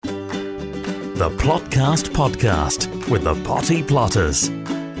The Plotcast podcast with the Potty Plotters.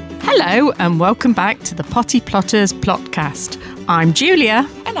 Hello and welcome back to the Potty Plotters Plotcast. I'm Julia.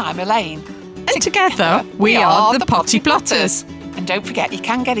 And I'm Elaine. And together we are the Potty Plotters. And don't forget, you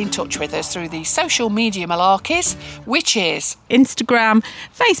can get in touch with us through the social media malarkeys, which is Instagram,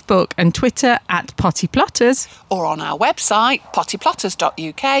 Facebook and Twitter at Potty Plotters. Or on our website,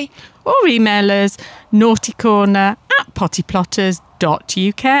 pottyplotters.uk. Or email us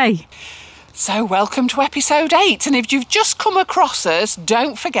naughtycorner@pottyplotters.uk. So welcome to episode 8, and if you've just come across us,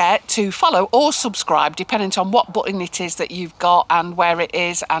 don't forget to follow or subscribe depending on what button it is that you've got and where it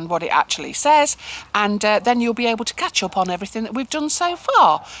is and what it actually says, and then you'll be able to catch up on everything that we've done so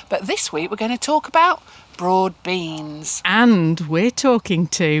far. But this week we're going to talk about broad beans. And we're talking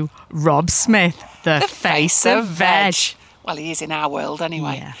to Rob Smith, the face of veg. Well, he is in our world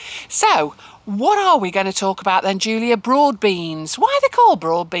anyway. Yeah. So, what are we going to talk about then, Julia? Broad beans. Why are they called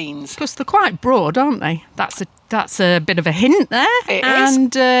broad beans? Because they're quite broad, aren't they? That's a bit of a hint there. It is.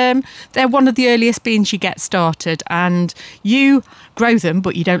 And they're one of the earliest beans you get started, and you grow them,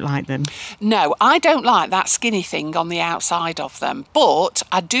 but you don't like them. No, I don't like that skinny thing on the outside of them, but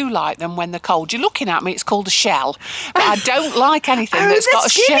I do like them when they're cold. You're looking at me, it's called a shell. But I don't like anything that's got a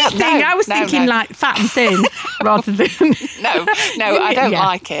shell. Thing. No, I was thinking like fat and thin rather than... No, I don't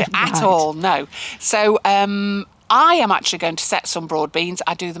like it at all, no. So, I am actually going to set some broad beans.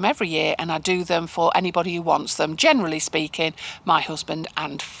 I do them every year, and I do them for anybody who wants them, generally speaking, my husband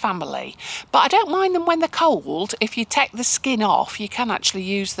and family. But I don't mind them when they're cold. If you take the skin off, you can actually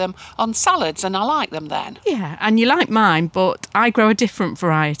use them on salads, and I like them then. Yeah, and you like mine, but I grow a different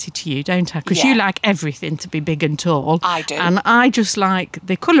variety to you, don't I? Because you like everything to be big and tall. I do. And I just like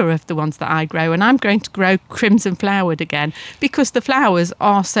the colour of the ones that I grow, and I'm going to grow crimson flowered again because the flowers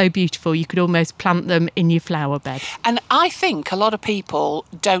are so beautiful. You could almost plant them in your flower bed. And I think a lot of people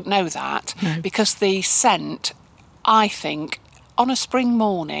don't know that because the scent, I think, on a spring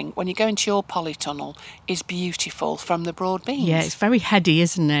morning when you go into your polytunnel is beautiful from the broad beans. Yeah, it's very heady,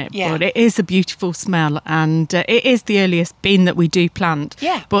 isn't it? Yeah. But it is a beautiful smell, and it is the earliest bean that we do plant.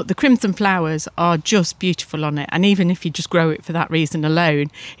 Yeah. But the crimson flowers are just beautiful on it, and even if you just grow it for that reason alone,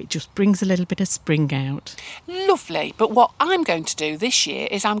 it just brings a little bit of spring out. Lovely. But what I'm going to do this year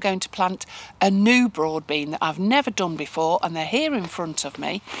is I'm going to plant a new broad bean that I've never done before, and they're here in front of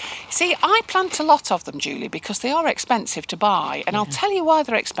me. See, I plant a lot of them, Julie, because they are expensive to buy. And I'll tell you why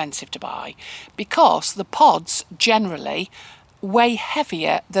they're expensive to buy. Because the pods generally weigh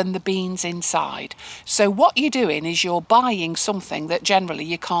heavier than the beans inside. So what you're doing is you're buying something that generally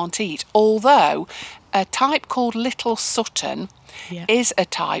you can't eat. Although a type called Little Sutton is a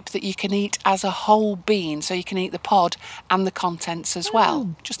type that you can eat as a whole bean. So you can eat the pod and the contents as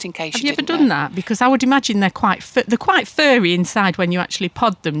well, just in case Have you you ever didn't done know. that? Because I would imagine they're quite furry inside when you actually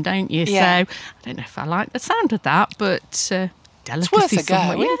pod them, don't you? Yeah. So I don't know if I like the sound of that, but It's worth delicacy a go,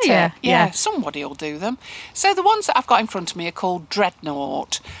 somewhere. isn't it? Yeah, somebody will do them. So the ones that I've got in front of me are called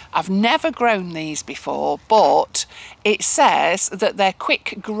Dreadnought. I've never grown these before, but it says that they're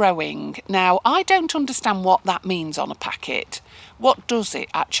quick growing. Now, I don't understand what that means on a packet. What does it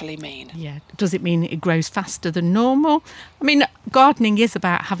actually mean? Yeah. Does it mean it grows faster than normal? I mean, gardening is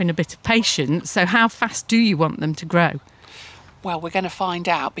about having a bit of patience. So how fast do you want them to grow? Well, we're going to find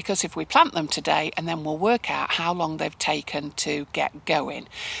out, because if we plant them today and then we'll work out how long they've taken to get going.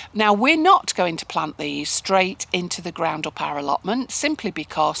 Now, we're not going to plant these straight into the ground up our allotment simply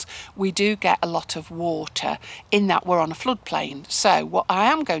because we do get a lot of water in that we're on a floodplain. So what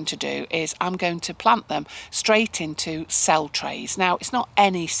I am going to do is I'm going to plant them straight into cell trays. Now, it's not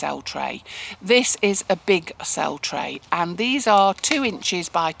any cell tray. This is a big cell tray, and these are 2 inches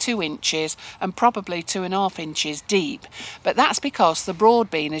by 2 inches and probably 2.5 inches deep. But that's because the broad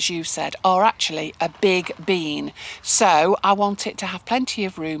bean, as you said, are actually a big bean. So I want it to have plenty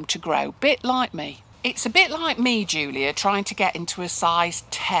of room to grow, bit like me. It's a bit like me, Julia, trying to get into a size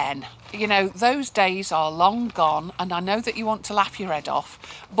 10. You know, those days are long gone, and I know that you want to laugh your head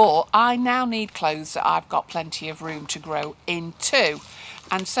off, but I now need clothes that I've got plenty of room to grow into.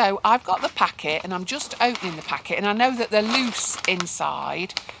 And so I've got the packet, and I'm just opening the packet, and I know that they're loose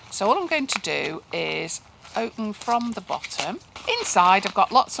inside. So all I'm going to do is open from the bottom. Inside I've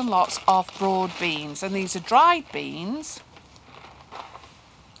got lots and lots of broad beans, and these are dried beans.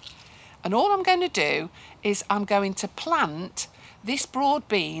 And all I'm going to do is I'm going to plant this broad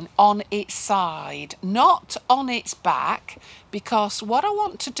bean on its side, not on its back, because what I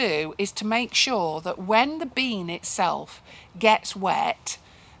want to do is to make sure that when the bean itself gets wet,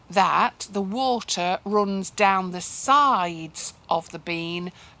 that the water runs down the sides of the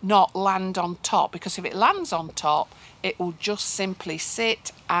bean, not land on top, because if it lands on top, it will just simply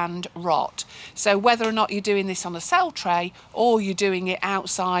sit and rot. So whether or not you're doing this on a cell tray or you're doing it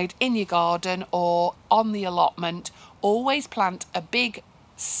outside in your garden or on the allotment, always plant a big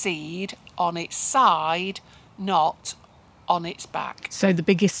seed on its side, not on its back. So the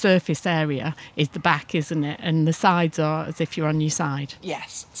biggest surface area is the back, isn't it? And the sides are as if you're on your side.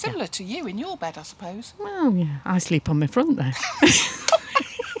 Yes, similar to you in your bed, I suppose. Well, yeah, I sleep on my front there.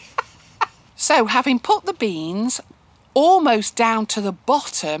 So having put the beans almost down to the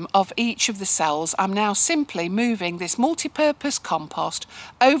bottom of each of the cells, I'm now simply moving this multi-purpose compost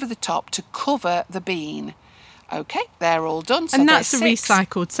over the top to cover the bean. Okay, they're all done. So and that's a six.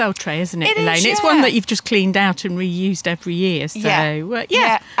 recycled cell tray, isn't it, It is, Elaine? It's yeah. one that you've just cleaned out and reused every year. So,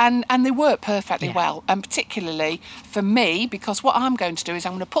 yeah. And they work perfectly Yeah. well. And particularly for me, because what I'm going to do is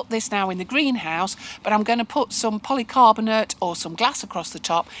I'm going to put this now in the greenhouse, but I'm going to put some polycarbonate or some glass across the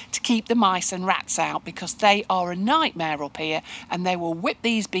top to keep the mice and rats out, because they are a nightmare up here and they will whip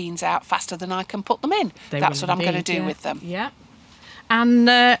these beans out faster than I can put them in. That's what I'm going to do with them. Yeah. And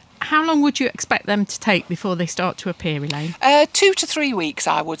how long would you expect them to take before they start to appear, Elaine? 2 to 3 weeks,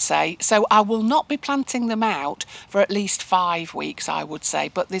 I would say. So I will not be planting them out for at least 5 weeks, I would say.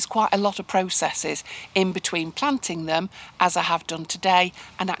 But there's quite a lot of processes in between planting them, as I have done today,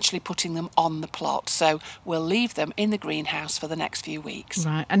 and actually putting them on the plot. So we'll leave them in the greenhouse for the next few weeks.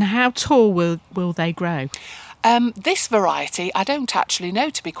 Right. And how tall will they grow? This variety, I don't actually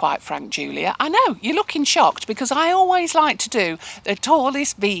know, to be quite frank, Julia. I know, you're looking shocked, because I always like to do the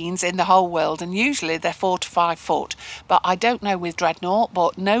tallest beans in the whole world, and usually they're 4 to 5 foot. But I don't know with Dreadnought,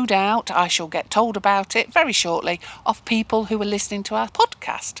 but no doubt I shall get told about it very shortly of people who are listening to our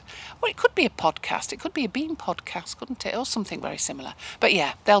podcast. Well, it could be a podcast, it could be a bean podcast, couldn't it? Or something very similar. But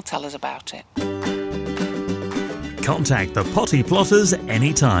yeah, they'll tell us about it. Contact the Potty Plotters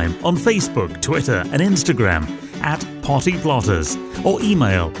anytime on Facebook, Twitter and Instagram at Potty Plotters, or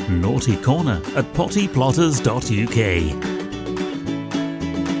email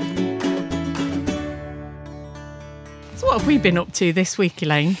naughtycorner@pottyplotters.uk. So what have we been up to this week,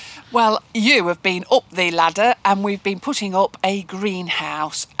 Elaine? Well, you have been up the ladder and we've been putting up a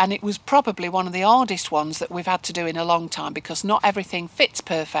greenhouse, and it was probably one of the hardest ones that we've had to do in a long time, because not everything fits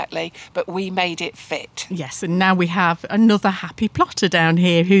perfectly, but we made it fit. Yes, and now we have another happy plotter down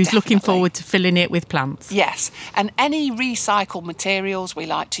here who's looking Definitely. forward to filling it with plants. Yes, and any recycled materials we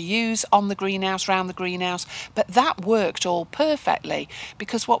like to use on the greenhouse, round the greenhouse, but that worked all perfectly,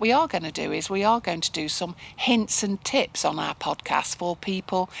 because what we are going to do is we are going to do some hints and tips on our podcast for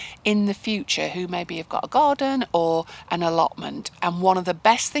people in the future who maybe have got a garden or an allotment. And one of the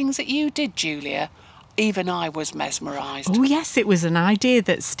best things that you did, Julia, even I was mesmerised. Oh, yes, it was an idea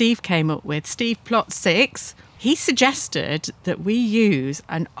that Steve came up with. Steve Plot 6. He suggested that we use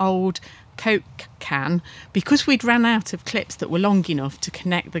an old Coke can, because we'd ran out of clips that were long enough to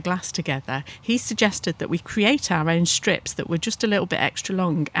connect the glass together. He suggested that we create our own strips that were just a little bit extra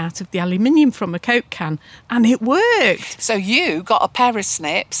long out of the aluminium from a Coke can, and it worked. So you got a pair of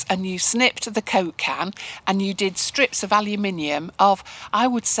snips and you snipped the Coke can and you did strips of aluminium of, I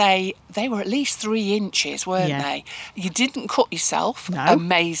would say, they were at least 3 inches, weren't Yeah. they? You didn't cut yourself, No.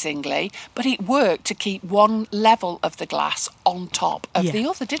 amazingly, but it worked to keep one level of the glass on top of Yeah. the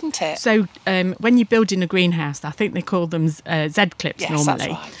other, didn't it? So when you're building a greenhouse, I think they call them Z-clips Yes, normally.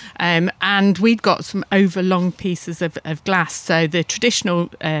 that's right. And we'd got some overlong pieces of glass, so the traditional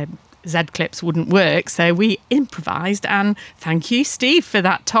Z-clips wouldn't work. So we improvised, and thank you, Steve, for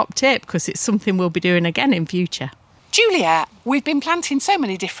that top tip, because it's something we'll be doing again in future. Juliet, we've been planting so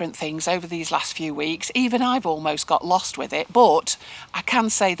many different things over these last few weeks. Even I've almost got lost with it, but I can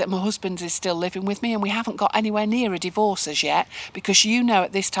say that my husband is still living with me and we haven't got anywhere near a divorce as yet, because you know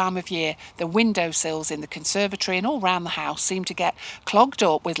at this time of year the windowsills in the conservatory and all round the house seem to get clogged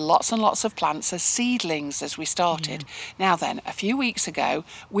up with lots and lots of plants as seedlings as we started. Now then, a few weeks ago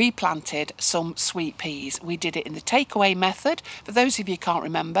we planted some sweet peas. We did it in the takeaway method. For those of you who can't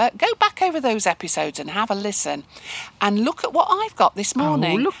remember, go back over those episodes and have a listen. And look at what I've got this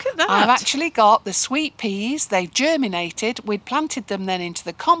morning. Oh, look at that. I've actually got the sweet peas. They've germinated. We'd planted them then into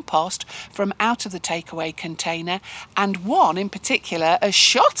the compost from out of the takeaway container. And one in particular has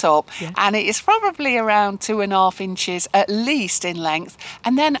shot up. Yeah. And it is probably around 2.5 inches at least in length.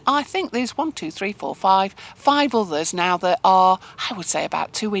 And then I think there's 5 others now that are, I would say,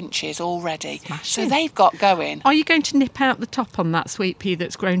 about 2 inches already. Smashing. So they've got going. Are you going to nip out the top on that sweet pea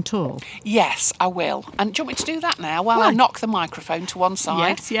that's grown tall? Yes, I will. And do you want me to do that now while I Well, knock the microphone to one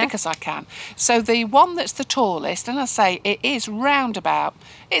side Yes. because I can. So the one that's the tallest, and I say it is round about,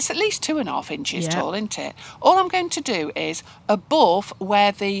 it's at least 2.5 inches tall, isn't it? All I'm going to do is above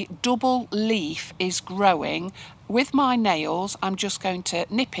where the double leaf is growing, with my nails, I'm just going to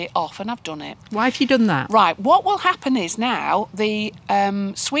nip it off, and I've done it. Why have you done that? Right, what will happen is now the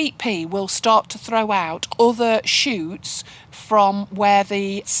sweet pea will start to throw out other shoots from where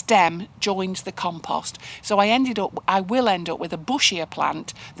the stem joins the compost. So I will end up with a bushier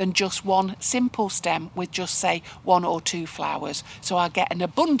plant than just one simple stem with just, say, 1 or 2 flowers. So I get an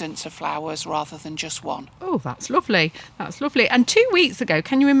abundance of flowers rather than just one. Oh, that's lovely. That's lovely. And 2 weeks ago,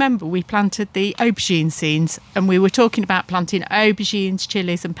 can you remember, we planted the aubergine seeds, and we were talking about planting aubergines,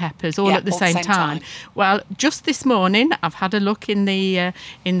 chilies and peppers all at the same time. Well, just this morning, I've had a look in the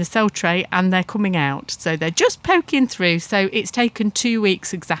cell tray, and they're coming out. So they're just poking through. So it's taken 2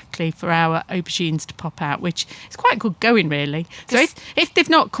 weeks exactly for our aubergines to pop out, which is quite good going, really. So if they've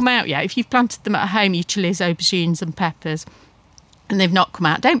not come out yet, if you've planted them at home, your chilies, aubergines and peppers, and they've not come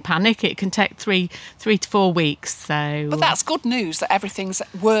out, don't panic. It can take 3 to 4 weeks. So, but that's good news that everything's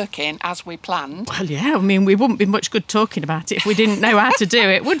working as we planned. Well, yeah. I mean, we wouldn't be much good talking about it if we didn't know how to do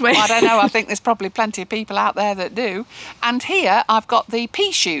it, would we? Well, I don't know. I think there's probably plenty of people out there that do. And here I've got the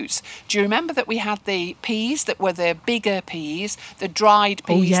pea shoots. Do you remember that we had the peas that were the bigger peas, the dried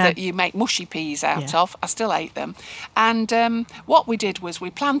peas that you make mushy peas out of? I still ate them. And what we did was we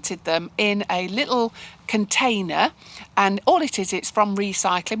planted them in a little container, and all it is, it's from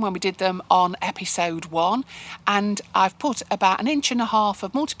recycling when we did them on episode 1, and I've put about 1.5 inches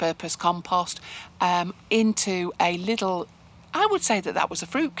of multi-purpose compost into a little, I would say that was a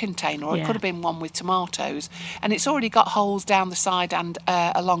fruit container, or it could have been one with tomatoes, and it's already got holes down the side and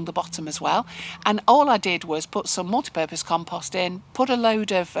along the bottom as well. And all I did was put some multi-purpose compost in, put a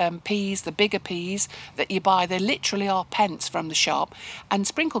load of peas, the bigger peas that you buy, they literally are pence from the shop, and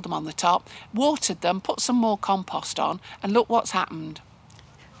sprinkled them on the top, watered them, put some more compost on, and look what's happened.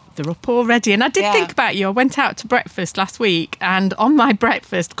 They're up already. And I did think about you. I went out to breakfast last week, and on my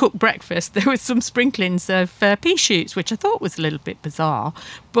cooked breakfast, there was some sprinklings of pea shoots, which I thought was a little bit bizarre.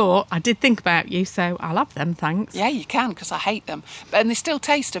 But I did think about you, so I'll have them, thanks. Yeah, you can, because I hate them. And they still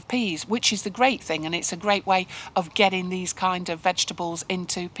taste of peas, which is the great thing. And it's a great way of getting these kind of vegetables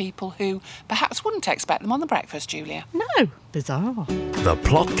into people who perhaps wouldn't expect them on the breakfast, Julia. No, bizarre. The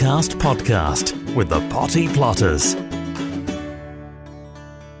Plotcast Podcast with the Potty Plotters.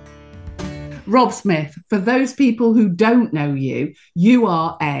 Rob Smith, for those people who don't know you, you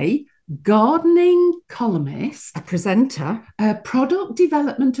are a gardening columnist, A presenter, a product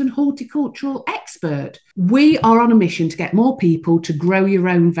development and horticultural expert. We are on a mission to get more people to grow your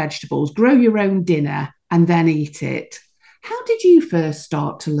own vegetables, grow your own dinner, and then eat it. How did you first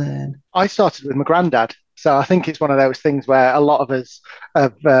start to learn? I started with my granddad. So I think it's one of those things where a lot of us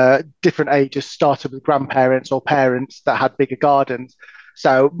of different ages started with grandparents or parents that had bigger gardens.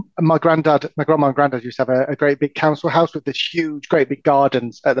 So my grandma and granddad used to have a great big council house with this huge, great big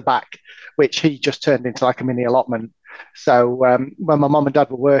gardens at the back, which he just turned into like a mini allotment. So when my mum and dad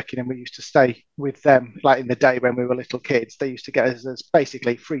were working and we used to stay with them, like in the day when we were little kids, they used to get us as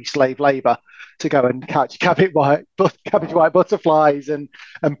basically free slave labour to go and catch cabbage white butterflies and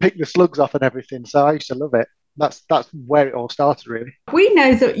pick the slugs off and everything. So I used to love it. That's where it all started, really. We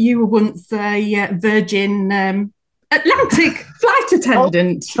know that you were once a Virgin Atlantic flight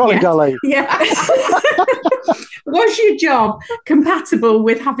attendant. Trolley dolly. Yeah. Was your job compatible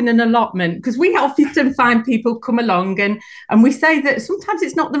with having an allotment? Because we often find people come along and we say that sometimes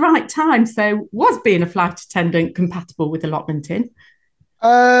it's not the right time. So was being a flight attendant compatible with allotmenting?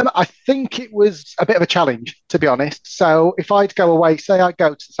 I think it was a bit of a challenge, to be honest. So if I'd go away, say I'd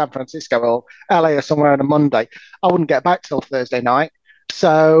go to San Francisco or LA or somewhere on a Monday, I wouldn't get back till Thursday night.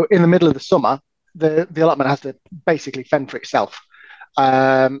 So in the middle of the summer, the allotment has to basically fend for itself.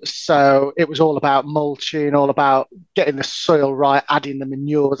 So it was all about mulching, all about getting the soil right, adding the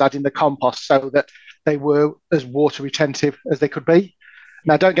manures, adding the compost so that they were as water retentive as they could be.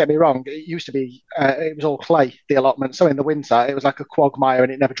 Now, don't get me wrong, it used to be, it was all clay, the allotment. So in the winter, it was like a quagmire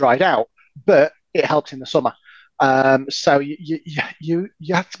and it never dried out, but it helped in the summer. So you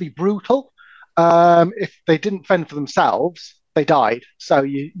have to be brutal. If they didn't fend for themselves, they died. So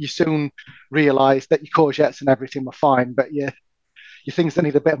you soon realise that your courgettes and everything were fine, but your things that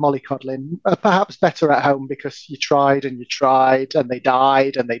need a bit of mollycoddling are perhaps better at home because you tried and they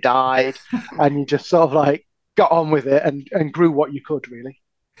died and you just sort of like got on with it and grew what you could, really.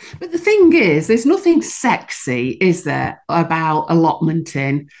 But the thing is, there's nothing sexy, is there, about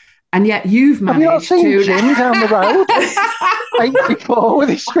allotmenting? And yet you've managed Have you not seen to... Jim down the road, 84 with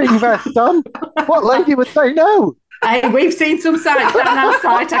his string vest on? What lady would say no? Hey, we've seen some sights down our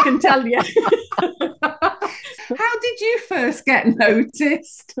site, I can tell you. How did you first get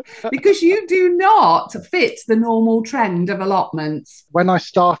noticed? Because you do not fit the normal trend of allotments. When I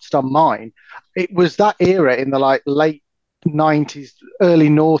started on mine, it was that era in the late 90s, early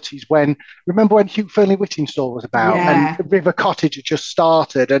noughties when, remember when Hugh Fearnley-Whittingstall store was about Yeah. and River Cottage had just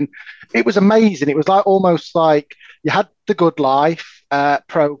started, and it was amazing. It was almost like you had the Good Life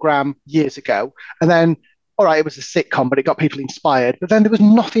program years ago, and then all right, it was a sitcom, but it got people inspired. But then there was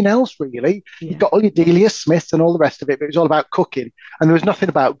nothing else really. Yeah. You got all your Delia Smiths and all the rest of it, but it was all about cooking, and there was nothing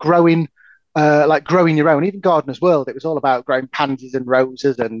about growing. Growing your own, even Gardener's World, it was all about growing pansies and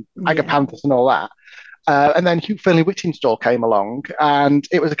roses and agapanthus and all that. And then Hugh Fearnley-Whittingstall store came along, and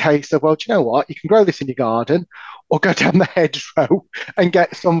it was a case of, well, do you know what? You can grow this in your garden, or go down the hedgerow and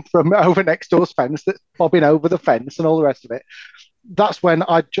get some from over next door's fence that's bobbing over the fence and all the rest of it. That's when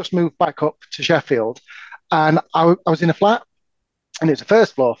I just moved back up to Sheffield, and I was in a flat, and it was a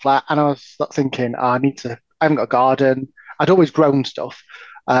first floor flat, and I was thinking, I haven't got a garden. I'd always grown stuff.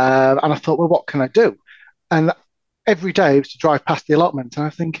 And I thought, well, what can I do? And every day I was to drive past the allotment, and I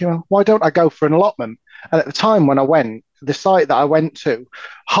was thinking, well, why don't I go for an allotment? And at the time when I went, the site that I went to,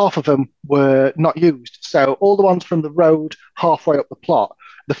 half of them were not used. So all the ones from the road halfway up the plot,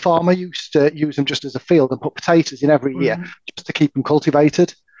 the farmer used to use them just as a field and put potatoes in every year just to keep them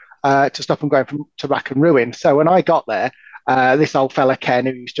cultivated, to stop them going to rack and ruin. So when I got there, this old fella Ken,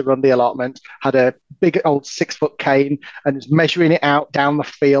 who used to run the allotment, had a big old 6-foot cane and was measuring it out down the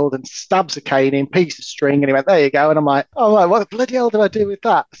field and stabs a cane in, piece of string, and he went, there you go. And I'm like, oh, right, what the bloody hell do I do with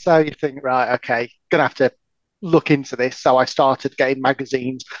that? So you think, right, okay, gonna have to look into this. So I started getting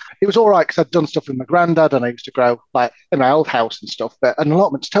magazines. It was all right because I'd done stuff with my granddad, and I used to grow like in my old house and stuff, but an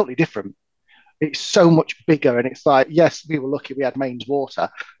allotment's totally different. It's so much bigger, and it's like, yes, we were lucky we had mains water,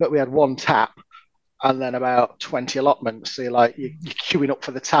 but we had one tap and then about 20 allotments. So you're queuing up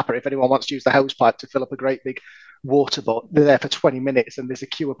for the tapper. If anyone wants to use the hose pipe to fill up a great big water butt, they're there for 20 minutes and there's a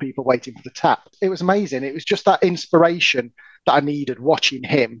queue of people waiting for the tap. It was amazing. It was just that inspiration that I needed watching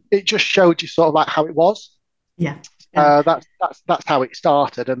him. It just showed you sort of like how it was. Yeah. That's how it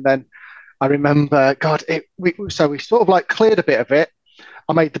started. And then I remember, God, we sort of like cleared a bit of it.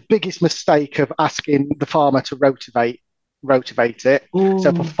 I made the biggest mistake of asking the farmer to rotivate it. Ooh,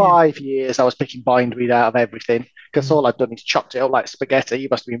 so for 5 years I was picking bindweed out of everything because all I'd done is chopped it up like spaghetti. You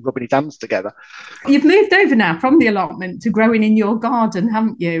must have been rubbing his hands together. You've moved over now from the allotment to growing in your garden,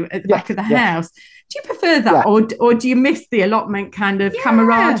 haven't you, at the back of the house? Do you prefer that, or do you miss the allotment kind of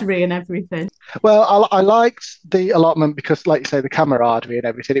camaraderie and everything? Well, I liked the allotment because, like you say, the camaraderie and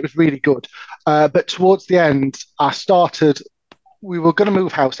everything, it was really good. But towards the end, we were going to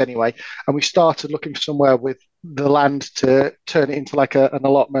move house anyway, and we started looking for somewhere with the land to turn it into like an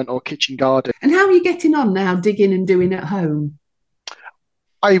allotment or kitchen garden. And how are you getting on now, digging and doing at home?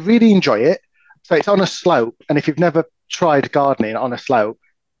 I really enjoy it. So it's on a slope, and if you've never tried gardening on a slope,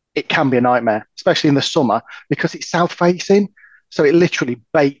 it can be a nightmare, especially in the summer, because it's south facing. So it literally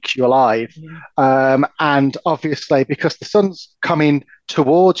bakes you alive. And obviously, because the sun's coming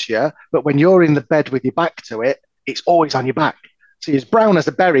towards you, but when you're in the bed with your back to it, it's always on your back. So it's brown as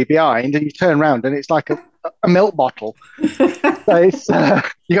a berry behind, and you turn around and it's like a milk bottle. So it's,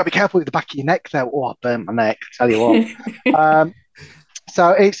 you got to be careful with the back of your neck though. Oh, I burnt my neck, tell you what.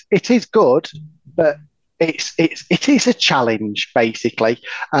 So it is good, but it is a challenge basically.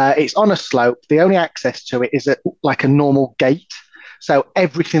 It's on a slope. The only access to it is like a normal gate. So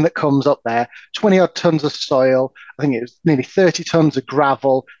everything that comes up there, 20 odd tons of soil, I think it was nearly 30 tons of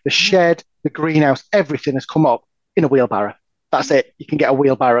gravel, the shed, the greenhouse, everything has come up in a wheelbarrow. That's it. You can get a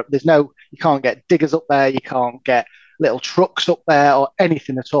wheelbarrow. You can't get diggers up there. You can't get little trucks up there or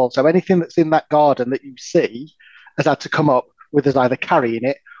anything at all. So anything that's in that garden that you see has had to come up with us either carrying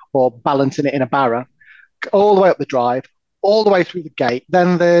it or balancing it in a barrow, all the way up the drive, all the way through the gate.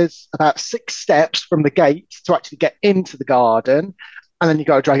 Then there's about 6 steps from the gate to actually get into the garden, and then you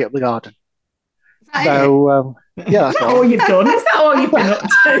got to drag it up the garden. So that's all you've done. Is that all you've been up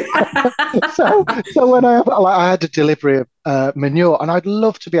to? so when I had a delivery of manure, and I'd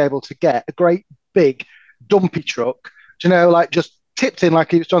love to be able to get a great big dumpy truck, like just tipped in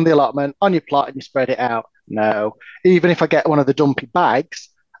like it's on the allotment on your plot and you spread it out. No, even if I get one of the dumpy bags,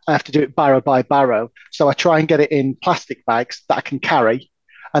 I have to do it barrow by barrow. So I try and get it in plastic bags that I can carry,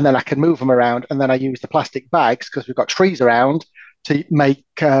 and then I can move them around. And then I use the plastic bags because we've got trees around to make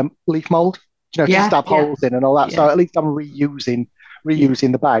leaf mold. To stab holes in and all that. So at least I'm reusing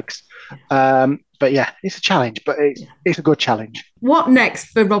reusing the bags. But yeah, it's a challenge, but it's a good challenge. What next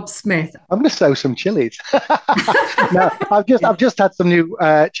for Rob Smith? I'm going to sow some chilies. No, I've just had some new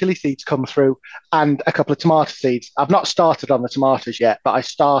chili seeds come through and a couple of tomato seeds. I've not started on the tomatoes yet, but I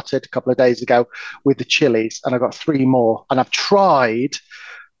started a couple of days ago with the chilies, and I've got 3 more. And I've tried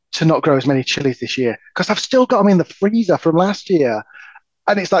to not grow as many chilies this year because I've still got them in the freezer from last year.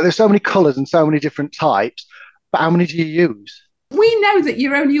 And it's like there's so many colours and so many different types, but how many do you use? We know that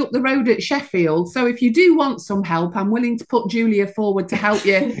you're only up the road at Sheffield, so if you do want some help, I'm willing to put Julia forward to help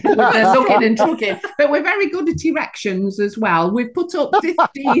you with the looking and trucking. But we're very good at erections as well. We've put up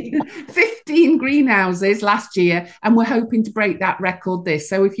 15 greenhouses last year, and we're hoping to break that record this.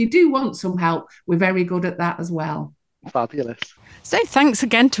 So if you do want some help, we're very good at that as well. Fabulous. So thanks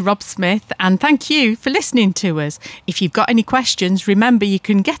again to Rob Smith, and thank you for listening to us. If you've got any questions, remember you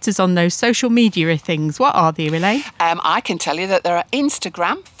can get us on those social media things. What are they, Elaine? I can tell you that there are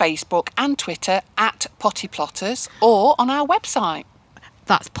Instagram, Facebook and Twitter at Potty Plotters, or on our website.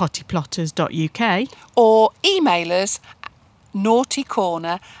 That's pottyplotters.uk. Or email us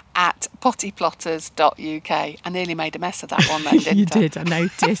naughtycorner@pottyplotters.uk. I nearly made a mess of that one then, didn't I? You did, I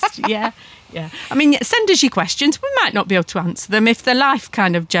noticed. Yeah. I mean, send us your questions. We might not be able to answer them. If they're life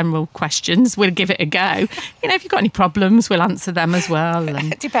kind of general questions, we'll give it a go. You know, if you've got any problems, we'll answer them as well.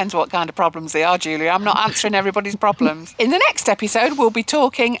 It depends what kind of problems they are, Julia. I'm not answering everybody's problems. In the next episode, we'll be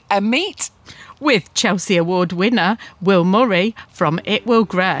talking a meat with Chelsea Award winner Will Murray from It Will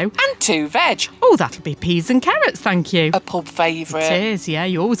Grow. And 2 veg. Oh, that'll be peas and carrots, thank you. A pub favourite. It is, yeah,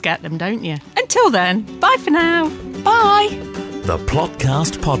 you always get them, don't you? Until then, bye for now. Bye. The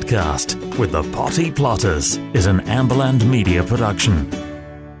Plotcast Podcast with the Potty Plotters is an Amberland Media production.